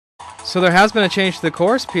So there has been a change to the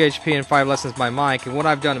course, PHP in 5 Lessons by Mike, and what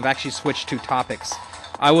I've done, I've actually switched 2 topics.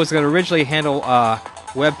 I was going to originally handle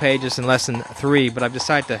web pages in Lesson 3, but I've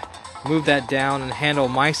decided to move that down and handle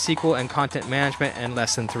MySQL and content management in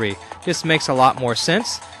Lesson 3. This makes a lot more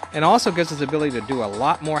sense, and also gives us the ability to do a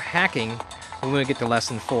lot more hacking when we get to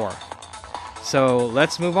Lesson 4. So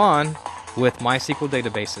let's move on with MySQL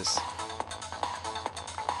databases.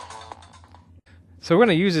 So we're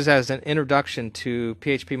going to use this as an introduction to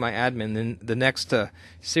phpMyAdmin. Then the next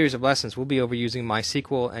series of lessons will be over using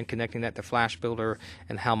MySQL and connecting that to Flash Builder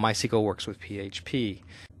and how MySQL works with PHP.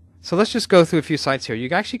 So let's just go through a few sites here. You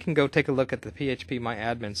actually can go take a look at the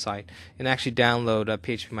phpMyAdmin site and actually download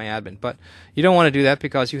phpMyAdmin. But you don't want to do that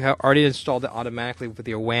because you have already installed it automatically with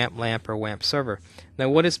your WAMP, LAMP, or WAMP server. Now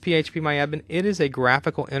what is phpMyAdmin? It is a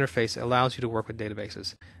graphical interface that allows you to work with databases.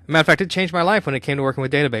 As a matter of fact, it changed my life when it came to working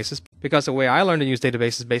with databases because the way I learned to use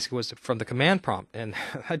databases basically was from the command prompt, and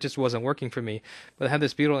that just wasn't working for me. But I have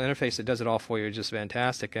this beautiful interface that does it all for you. It's just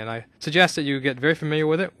fantastic, and I suggest that you get very familiar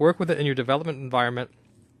with it, work with it in your development environment.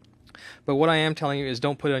 But what I am telling you is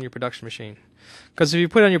don't put it on your production machine. Because if you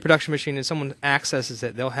put it on your production machine and someone accesses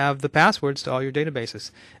it, they'll have the passwords to all your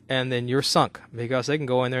databases. And then you're sunk because they can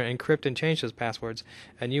go in there and encrypt and change those passwords.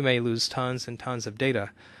 And you may lose tons and tons of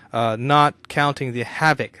data, not counting the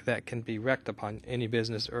havoc that can be wreaked upon any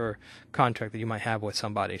business or contract that you might have with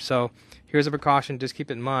somebody. So here's a precaution. Just keep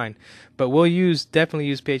it in mind. But we'll definitely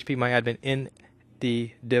use phpMyAdmin in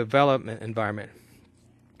the development environment,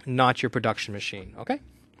 not your production machine. Okay?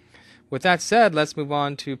 With that said, let's move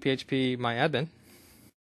on to phpMyAdmin.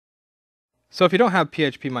 So if you don't have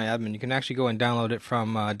phpMyAdmin, you can actually go and download it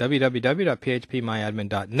from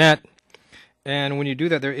www.phpMyAdmin.net. And when you do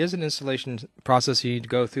that, there is an installation process you need to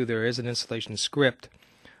go through. There is an installation script.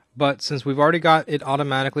 But since we've already got it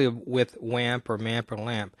automatically with WAMP or MAMP or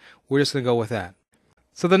LAMP, we're just going to go with that.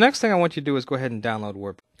 So the next thing I want you to do is go ahead and download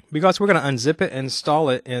WordPress, because we're going to unzip it and install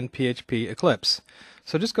it in PHP Eclipse.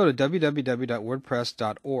 So just go to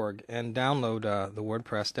www.wordpress.org and download the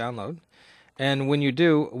WordPress download. And when you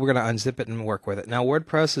do, we're going to unzip it and work with it. Now,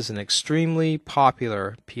 WordPress is an extremely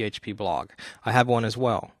popular PHP blog. I have one as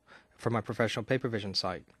well for my professional paper vision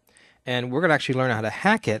site. And we're going to actually learn how to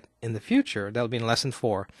hack it in the future. That'll be in Lesson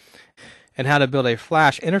 4. And how to build a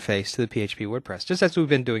Flash interface to the PHP WordPress, just as we've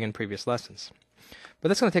been doing in previous lessons. But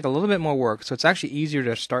that's going to take a little bit more work, so it's actually easier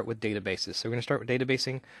to start with databases. So we're going to start with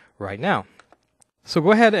databasing right now. So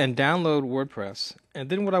go ahead and download WordPress, and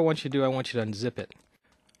then what I want you to do, I want you to unzip it.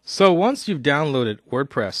 So once you've downloaded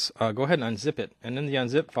WordPress, go ahead and unzip it, and in the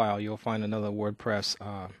unzip file you'll find another WordPress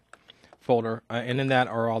folder, and in that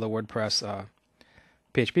are all the WordPress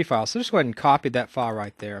PHP files. So just go ahead and copy that file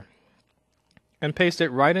right there and paste it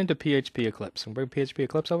right into PHP Eclipse. And bring PHP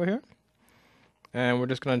Eclipse over here, and we're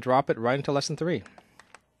just going to drop it right into Lesson 3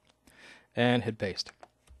 and hit paste.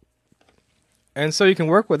 And so you can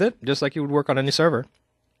work with it just like you would work on any server.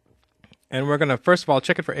 And we're going to first of all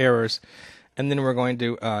check it for errors, and then we're going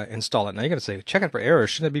to install it. Now you're going to say, check it for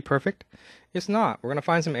errors, shouldn't it be perfect? It's not. We're going to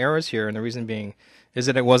find some errors here, and the reason being is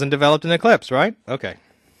that it wasn't developed in Eclipse, right? Okay.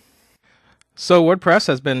 So WordPress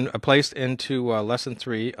has been placed into Lesson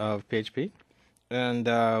 3 of PHP,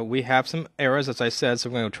 and we have some errors, as I said, so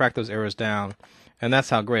we're going to track those errors down. And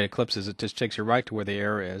that's how great Eclipse is. It just takes you right to where the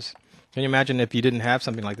error is. Can you imagine if you didn't have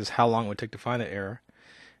something like this, how long it would take to find that error?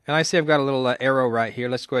 And I see I've got a little arrow right here.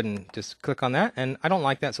 Let's go ahead and just click on that. And I don't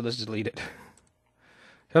like that, so let's just delete it.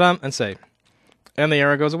 Ta-da, and save. And the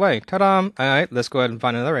error goes away. Ta-da! All right, let's go ahead and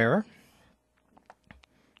find another error.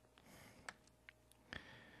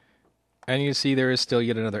 And you see there is still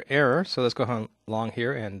yet another error. So let's go along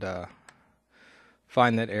here and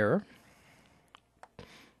find that error.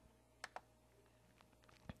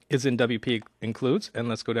 Is in WP includes, and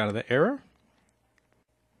let's go down to the error.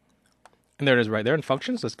 And there it is right there in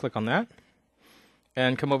functions. Let's click on that.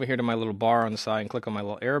 And come over here to my little bar on the side and click on my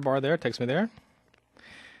little error bar there. It takes me there.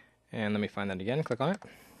 And let me find that again. Click on it.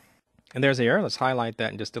 And there's the error. Let's highlight that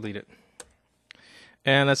and just delete it.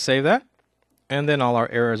 And let's save that. And then all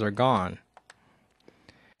our errors are gone.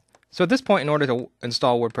 So at this point, in order to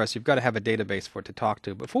install WordPress, you've got to have a database for it to talk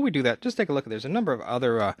to. Before we do that, just take a look. There's a number of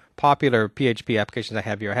other popular PHP applications I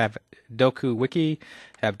have here. I have DokuWiki,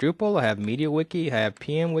 I have Drupal, I have MediaWiki, I have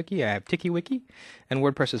PMWiki, I have TikiWiki, and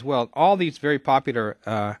WordPress as well. All these very popular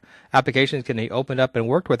applications can be opened up and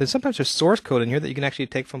worked with. And sometimes there's source code in here that you can actually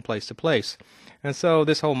take from place to place. And so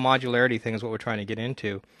this whole modularity thing is what we're trying to get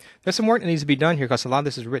into. There's some work that needs to be done here because a lot of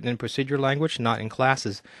this is written in procedure language, not in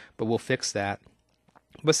classes, but we'll fix that.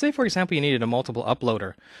 But say, for example, you needed a multiple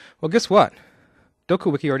uploader. Well, guess what?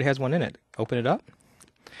 DokuWiki already has one in it. Open it up.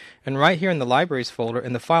 And right here in the libraries folder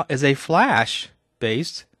in the file is a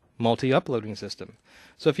Flash-based multi-uploading system.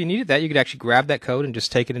 So if you needed that, you could actually grab that code and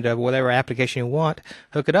just take it into whatever application you want,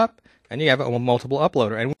 hook it up, and you have a multiple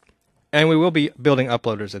uploader. And we will be building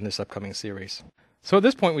uploaders in this upcoming series. So at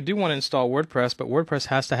this point, we do want to install WordPress, but WordPress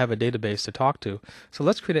has to have a database to talk to. So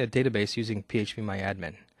let's create a database using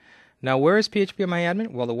phpMyAdmin. Now, where is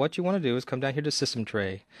phpMyAdmin? Well, what you want to do is come down here to System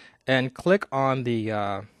Tray and click on the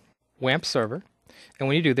WAMP server. And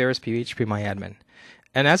when you do, there is phpMyAdmin.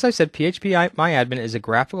 And as I said, phpMyAdmin is a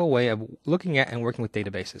graphical way of looking at and working with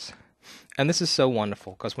databases. And this is so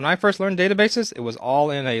wonderful, because when I first learned databases, it was all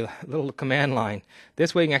in a little command line.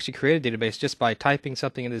 This way you can actually create a database just by typing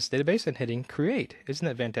something into this database and hitting create. Isn't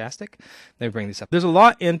that fantastic? Let me bring this up. There's a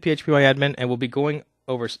lot in phpMyAdmin, and we'll be going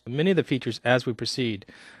over many of the features as we proceed.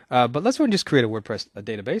 But let's go and just create a WordPress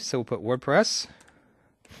database. So we'll put WordPress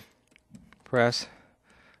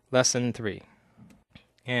lesson 3.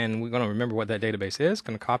 And we're going to remember what that database is.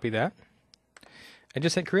 Going to copy that and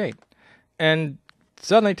just hit create. And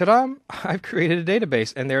suddenly, ta-da, I've created a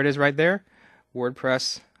database. And there it is right there,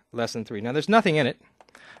 WordPress lesson 3. Now, there's nothing in it,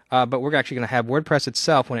 but we're actually going to have WordPress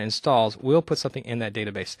itself, when it installs, we'll put something in that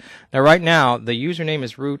database. Now, right now, the username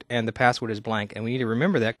is root and the password is blank. And we need to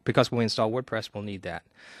remember that, because when we install WordPress, we'll need that.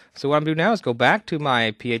 So what I'm going to do now is go back to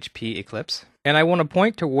my PHP Eclipse. And I want to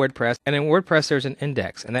point to WordPress. And in WordPress, there's an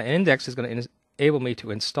index. And that index is going to enable me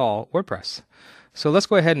to install WordPress. So let's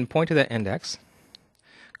go ahead and point to that index.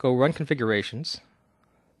 Go run configurations.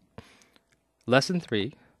 Lesson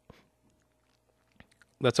 3.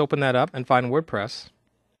 Let's open that up and find WordPress.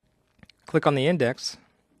 Click on the index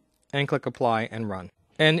and click apply and run.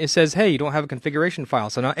 And it says, hey, you don't have a configuration file.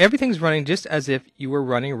 So now everything's running just as if you were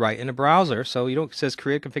running right in a browser. So it says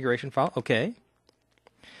create a configuration file. Okay.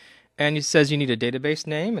 And it says you need a database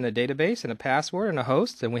name and a database and a password and a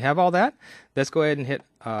host, and we have all that. Let's go ahead and hit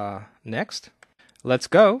next. Let's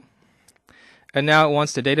go. And now it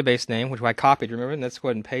wants the database name, which I copied, remember? Let's go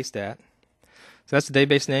ahead and paste that. So that's the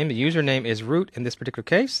database name. The username is root in this particular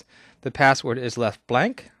case. The password is left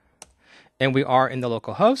blank. And we are in the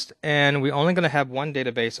local host. And we're only going to have one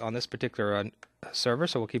database on this particular server,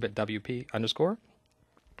 so we'll keep it WP underscore.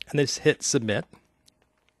 And then just hit submit.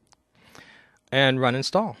 And run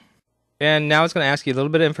install. And now it's going to ask you a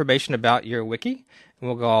little bit of information about your wiki. And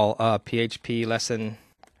we'll go PHP lesson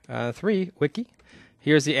 3 wiki.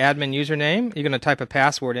 Here's the admin username. You're going to type a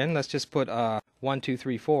password in. Let's just put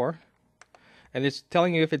 1234. And it's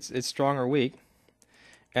telling you if it's strong or weak.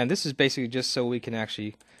 And this is basically just so we can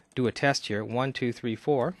actually do a test here.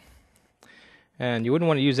 1234. And you wouldn't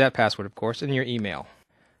want to use that password, of course, in your email.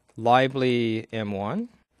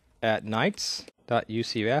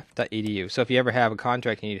 livelym1@knights.ucf.edu. So if you ever have a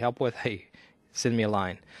contract you need help with, hey, send me a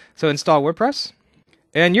line. So install WordPress,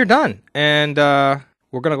 and you're done. And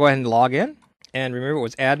we're going to go ahead and log in. And remember, it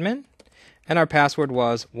was admin, and our password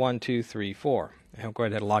was 1234. I'll go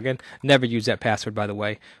ahead and log in. Never use that password, by the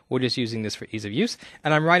way. We're just using this for ease of use.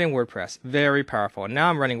 And I'm writing WordPress. Very powerful. And now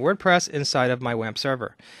I'm running WordPress inside of my WAMP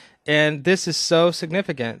server. And this is so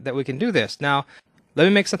significant that we can do this. Now, let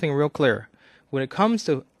me make something real clear. When it comes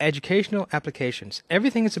to educational applications,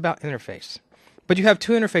 everything is about interface. But you have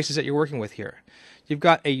two interfaces that you're working with here. You've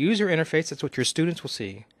got a user interface, that's what your students will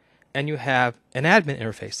see, and you have an admin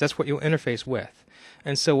interface, that's what you'll interface with.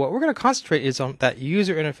 And so what we're going to concentrate is on that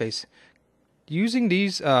user interface, using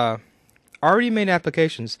these already made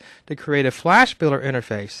applications to create a Flash Builder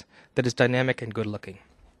interface that is dynamic and good looking.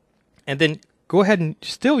 And then go ahead and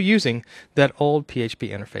still using that old PHP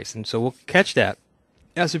interface. And so we'll catch that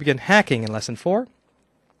as we begin hacking in lesson 4.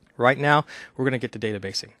 Right now, we're going to get to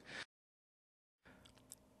databasing.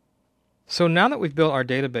 So now that we've built our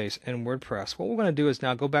database in WordPress, what we're going to do is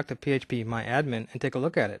now go back to phpMyAdmin and take a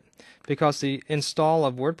look at it, because the install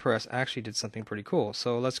of WordPress actually did something pretty cool.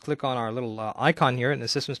 So let's click on our little icon here in the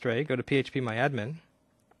systems tray, go to phpMyAdmin,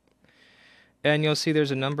 and you'll see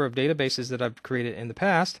there's a number of databases that I've created in the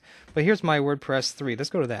past, but here's my WordPress 3. Let's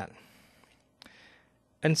go to that.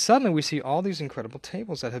 And suddenly we see all these incredible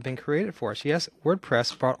tables that have been created for us. Yes,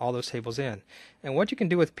 WordPress brought all those tables in. And what you can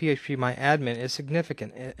do with phpMyAdmin is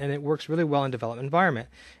significant, and it works really well in development environment.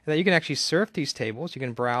 And that you can actually surf these tables, you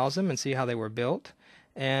can browse them and see how they were built.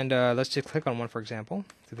 And let's just click on one, for example,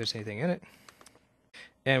 see if there's anything in it.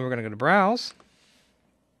 And we're going to go to Browse.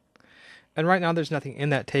 And right now there's nothing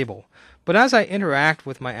in that table. But as I interact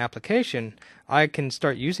with my application, I can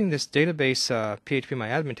start using this database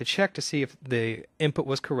phpMyAdmin to check to see if the input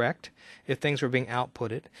was correct, if things were being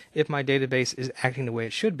outputted, if my database is acting the way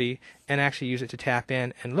it should be, and actually use it to tap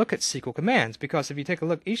in and look at SQL commands. Because if you take a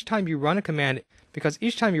look, each time you run a command in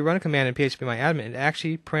phpMyAdmin, it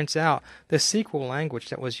actually prints out the SQL language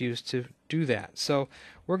that was used to do that. So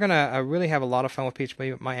we're going to really have a lot of fun with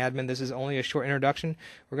phpMyAdmin. This is only a short introduction.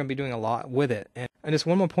 We're going to be doing a lot with it. And just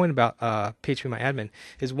one more point about phpMyAdmin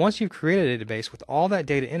is once you've created a database with all that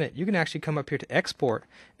data in it, you can actually come up here to export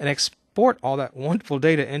and export all that wonderful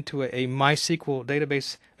data into a MySQL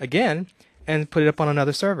database again and put it up on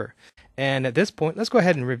another server. And at this point, let's go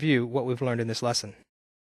ahead and review what we've learned in this lesson.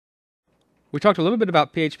 We talked a little bit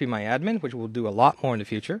about phpMyAdmin, which we'll do a lot more in the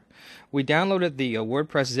future. We downloaded the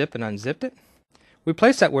WordPress zip and unzipped it. We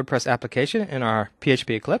placed that WordPress application in our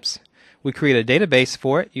PHP Eclipse. We created a database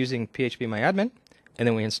for it using phpMyAdmin, and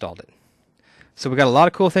then we installed it. So we got a lot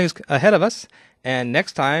of cool things ahead of us, and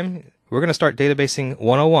next time we're going to start databasing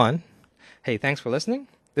 101. Hey, thanks for listening.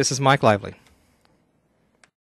 This is Mike Lively.